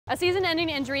A season-ending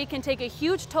injury can take a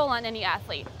huge toll on any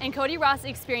athlete, and Cody Ross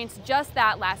experienced just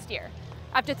that last year.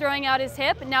 After throwing out his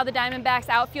hip, now the Diamondbacks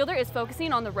outfielder is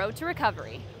focusing on the road to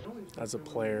recovery. As a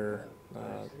player,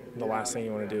 the last thing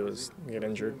you want to do is get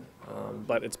injured,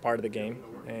 but it's part of the game,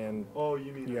 and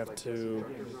you have to,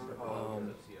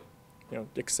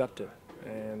 accept it.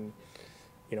 And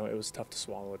it was tough to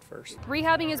swallow at first.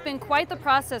 Rehabbing has been quite the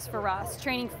process for Ross,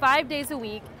 training 5 days a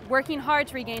week, working hard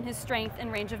to regain his strength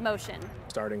and range of motion.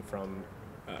 Starting from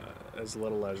as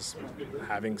little as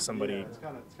having somebody,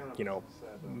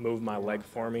 move my leg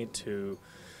for me to,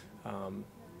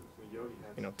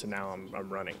 to now I'm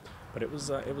running. But it was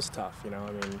tough. I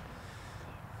mean,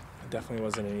 it definitely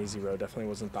wasn't an easy road. Definitely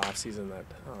wasn't the off season that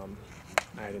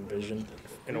I had envisioned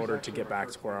in order to get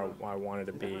back to where I wanted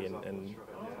to be and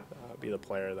be the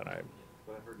player that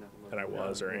I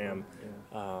was or am.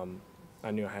 I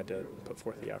knew I had to put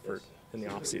forth the effort in the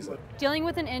off season. Dealing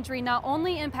with an injury not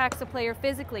only impacts a player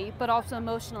physically, but also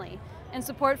emotionally, and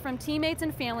support from teammates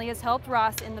and family has helped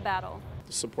Ross in the battle.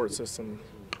 The support system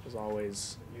is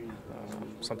always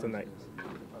something that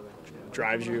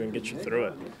drives you and gets you through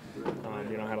it.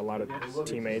 I had a lot of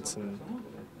teammates and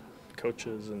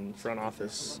coaches and front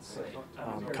office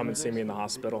come and see me in the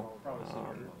hospital,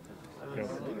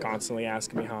 constantly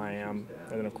asking me how I am,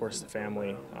 and then of course the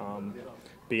family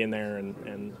being there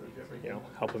and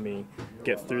helping me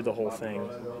get through the whole thing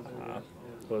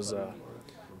was a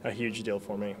huge deal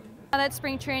for me. Now that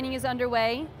spring training is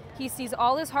underway, he sees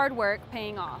all his hard work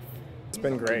paying off. It's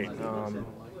been great. I'm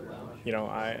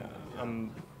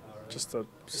just a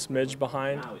smidge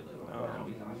behind,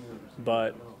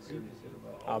 but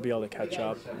I'll be able to catch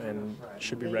up and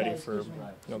should be ready for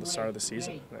the start of the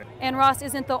season. And Ross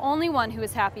isn't the only one who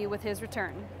is happy with his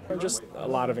return. Just a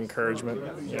lot of encouragement,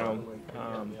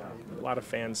 a lot of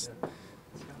fans,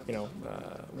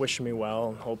 wishing me well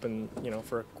and hoping,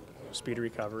 for a speedy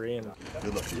recovery. And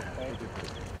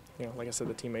like I said,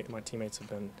 my teammates have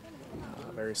been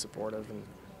very supportive and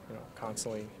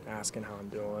constantly asking how I'm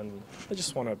doing. I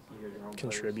just want to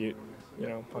contribute,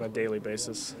 on a daily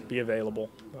basis, be available.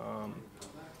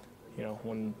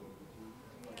 When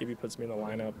Gibby puts me in the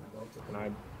lineup and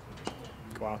I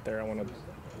go out there, I want to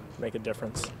make a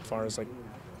difference as far as like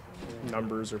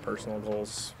numbers or personal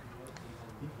goals.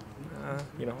 I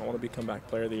want to be comeback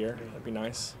player of the year. That'd be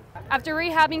nice. After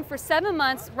rehabbing for 7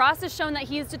 months, Ross has shown that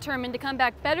he is determined to come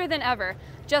back better than ever,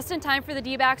 just in time for the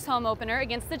D-backs home opener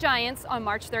against the Giants on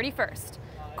March 31st.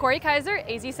 Corey Kaiser,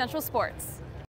 AZ Central Sports.